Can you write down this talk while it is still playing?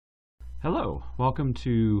Hello, welcome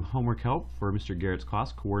to Homework Help for Mr. Garrett's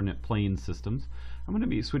class, Coordinate Plane Systems. I'm going to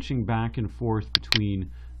be switching back and forth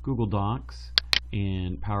between Google Docs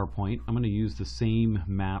and PowerPoint. I'm going to use the same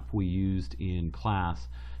map we used in class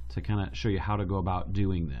to kind of show you how to go about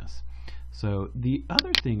doing this. So the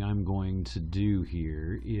other thing I'm going to do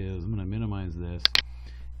here is I'm going to minimize this,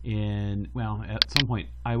 and well, at some point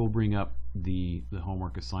I will bring up the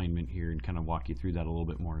homework assignment here and kind of walk you through that a little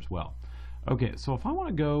bit more as well. Okay, so if I want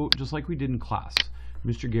to go just like we did in class,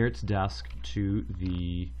 Mr. Garrett's desk to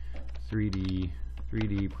the 3D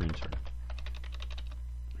printer.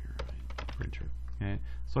 Okay,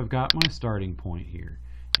 so I've got my starting point here,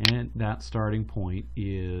 and that starting point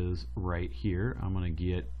is right here. I'm going to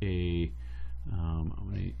get a, I'm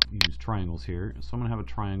going to use triangles here, so I'm going to have a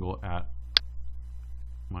triangle at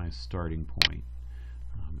my starting point,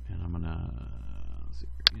 and I'm going to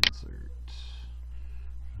insert.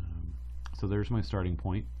 So there's my starting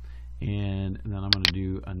point, and then I'm going to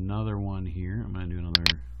do another one here. I'm going to do another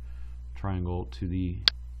triangle to the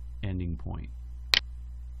ending point.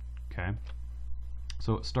 Okay,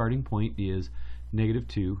 so starting point is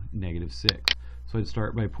 -2, -6. So I'd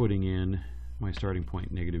start by putting in my starting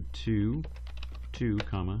point -2, 2,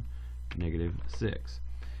 comma, -6,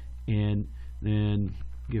 and then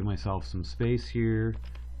give myself some space here.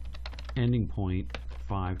 Ending point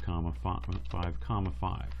 5, comma 5.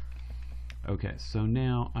 Okay, so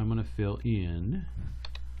now I'm going to fill in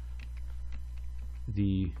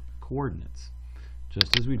the coordinates,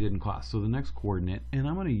 just as we did in class. So the next coordinate, and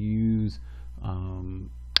I'm going to use a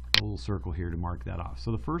little circle here to mark that off.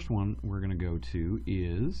 So the first one we're going to go to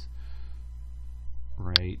is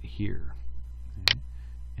right here. Okay.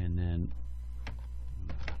 And then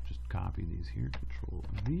just copy these here, Control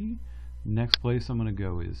V. Next place I'm going to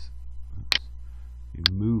go is, oops,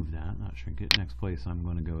 move that, not shrink it. Next place I'm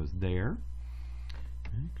going to go is there.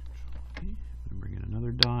 Okay, Control V. I'm going to bring in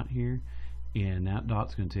another dot here, and that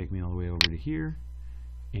dot's going to take me all the way over to here,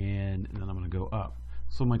 and then I'm going to go up.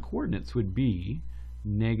 So my coordinates would be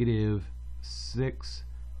 -6,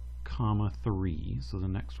 3. So the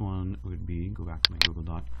next one would be, go back to my Google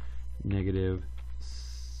Doc, -3,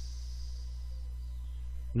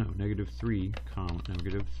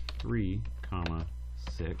 comma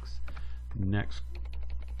 6.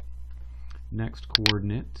 Next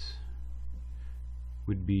coordinate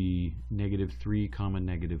would be -3, comma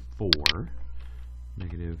 -4.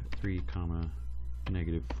 -3, comma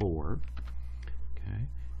 -4. Okay,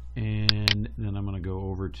 and then I'm going to go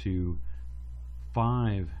over to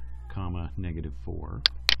 5, comma -4.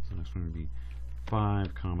 So next one would be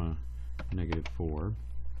 5, comma -4.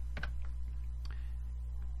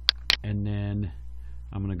 And then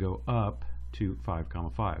I'm going to go up to 5, comma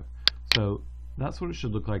 5. So that's what it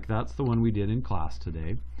should look like. That's the one we did in class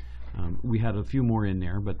today. We had a few more in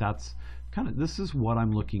there, but that's kind of, this is what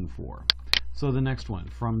I'm looking for. So the next one,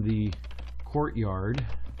 from the courtyard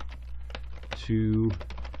to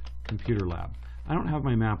computer lab. I don't have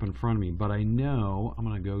my map in front of me, but I know I'm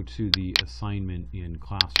going to go to the assignment in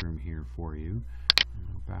classroom here for you.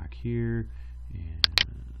 Back here, and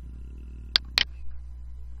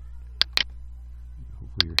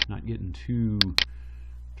hopefully you're not getting too,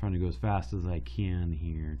 trying to go as fast as I can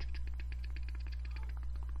here.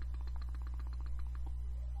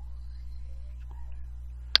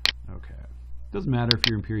 Okay, doesn't matter if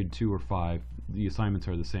you're in period 2 or 5, the assignments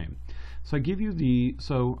are the same. So I give you the,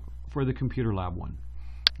 so for the computer lab one,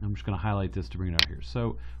 I'm just going to highlight this to bring it out here.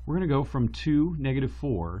 So we're going to go from 2,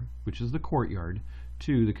 -4, which is the courtyard,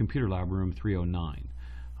 to the computer lab, room 309.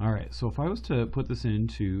 Alright, so if I was to put this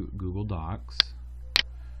into Google Docs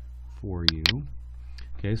for you,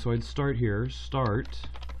 okay, so I'd start here, start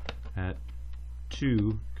at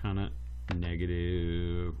 2, kind of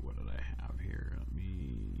negative, what did I have here? Let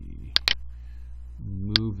me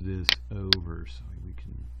move this over so we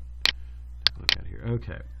can take a look at here.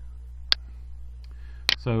 Okay,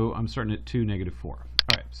 so I'm starting at 2, -4.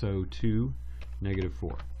 Alright, so 2,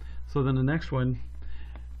 -4. So then the next one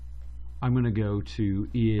I'm going to go to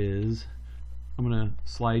is, I'm going to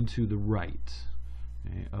slide to the right,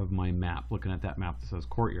 okay, of my map, looking at that map that says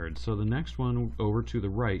courtyard. So the next one over to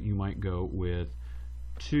the right, you might go with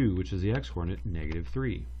 2, which is the x-coordinate,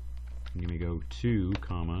 -3. And you may go 2,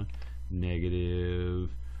 comma,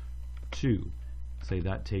 -2. Say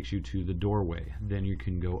that takes you to the doorway. Then you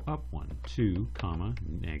can go up 1, 2, comma,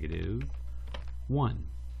 -1,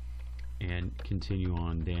 and continue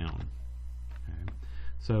on down. Okay.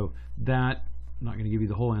 So that, I'm not going to give you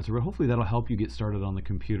the whole answer, but hopefully that'll help you get started on the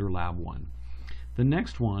computer lab one. The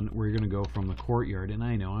next one, we're going to go from the courtyard, and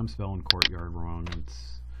I know I'm spelling courtyard wrong.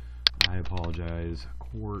 I apologize.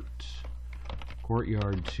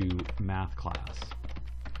 courtyard to math class.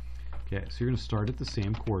 Okay, so you're going to start at the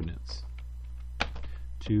same coordinates,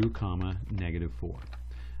 2, -4.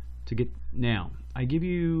 Now, I give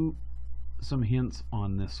you some hints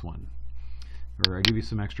on this one, or I give you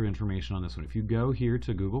some extra information on this one. If you go here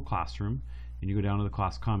to Google Classroom and you go down to the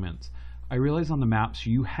class comments, I realize on the maps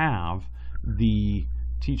you have the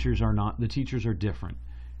teachers are different.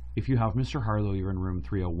 If you have Mr. Harlow, you're in room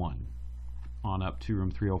 301 on up to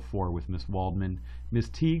room 304 with Miss Waldman. Miss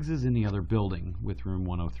Teagues is in the other building with room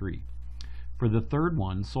 103. For the third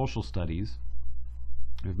one, social studies,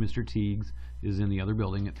 if Mr. Teagues is in the other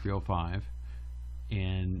building at 305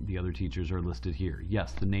 and the other teachers are listed here.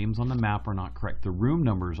 Yes, the names on the map are not correct. The room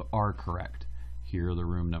numbers are correct. Here are the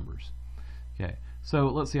room numbers. Okay,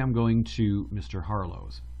 so let's say I'm going to Mr.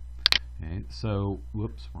 Harlow's. Okay, so,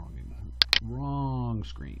 whoops, wrong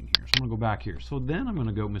screen here. So I'm going to go back here. So then I'm going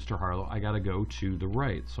to go Mr. Harlow. I got to go to the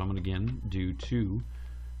right. So I'm going to again do 2,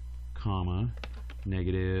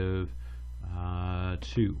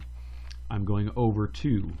 -2. I'm going over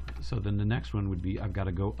 2. So then the next one would be I've got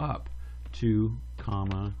to go up 2,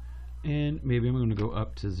 and maybe I'm going to go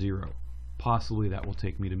up to 0. Possibly that will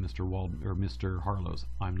take me to Mr. Harlow's.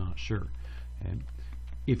 I'm not sure. Okay.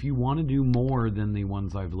 If you want to do more than the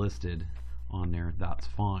ones I've listed on there, that's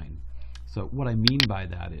fine. So what I mean by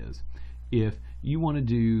that is, if you want to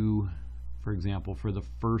do, for example, for the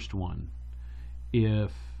first one,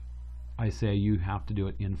 if I say you have to do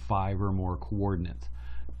it in 5 or more coordinates,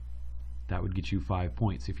 that would get you 5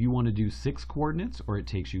 points. If you want to do 6 coordinates, or it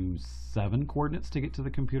takes you 7 coordinates to get to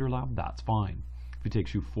the computer lab, that's fine. If it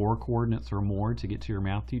takes you 4 coordinates or more to get to your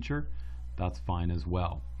math teacher, that's fine as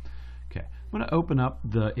well. Okay, I'm going to open up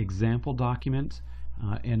the example document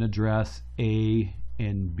and address A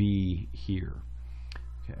and B here.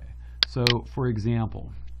 Okay, so for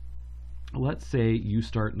example, let's say you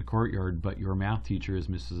start in the courtyard, but your math teacher is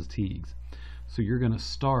Mrs. Teagues. So you're going to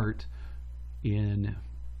start in,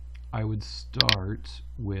 I would start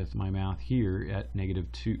with my math here at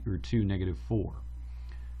 -2 or 2, -4.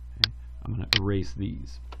 Okay, I'm going to erase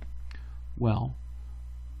these. Well,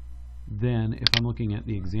 then if I'm looking at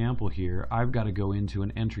the example here, I've got to go into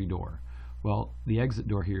an entry door. Well, the exit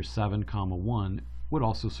door here, 7, 1, would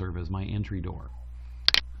also serve as my entry door.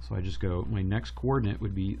 So I just go, my next coordinate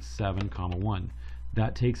would be 7, 1.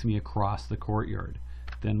 That takes me across the courtyard.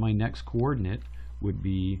 Then my next coordinate would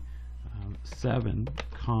be 7,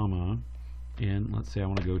 and let's say I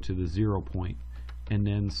want to go to the 0 point, and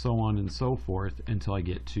then so on and so forth until I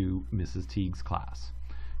get to Mrs. Teagues' class.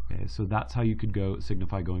 Okay, so that's how you could go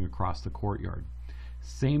signify going across the courtyard.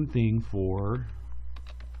 Same thing for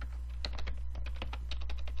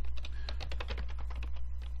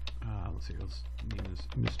let's name this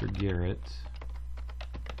Mr. Garrett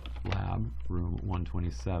lab, room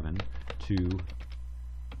 127, to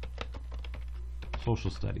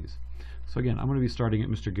social studies. So again, I'm going to be starting at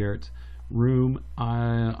Mr. Garrett's room.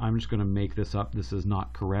 I'm just going to make this up. This is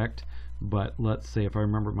not correct, but let's say if I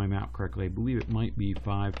remember my map correctly, I believe it might be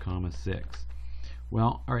 5, 6.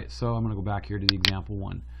 Well, alright, so I'm going to go back here to the example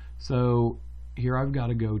one. So here I've got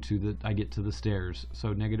to go to I get to the stairs.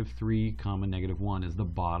 So -3, -1 is the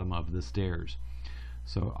bottom of the stairs.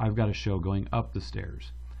 So I've got to show going up the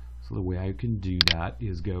stairs. So the way I can do that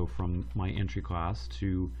is go from my entry class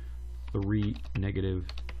to 3,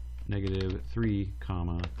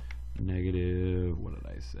 -3, what did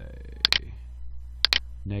I say?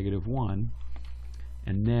 -1,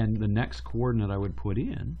 and then the next coordinate I would put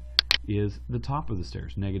in is the top of the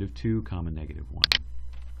stairs, -2, -1,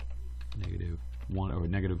 -1, or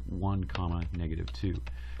 -1, -2.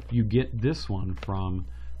 You get this one from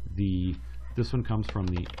this one comes from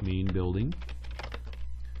the main building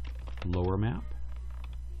lower map,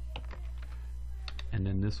 and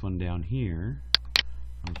then this one down here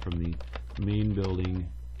comes from the main building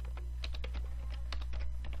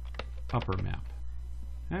upper map.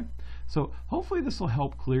 Okay, so hopefully this will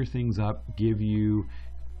help clear things up, give you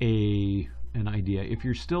an idea. If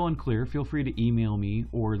you're still unclear, feel free to email me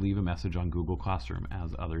or leave a message on Google Classroom,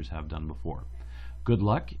 as others have done before. Good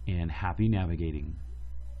luck and happy navigating.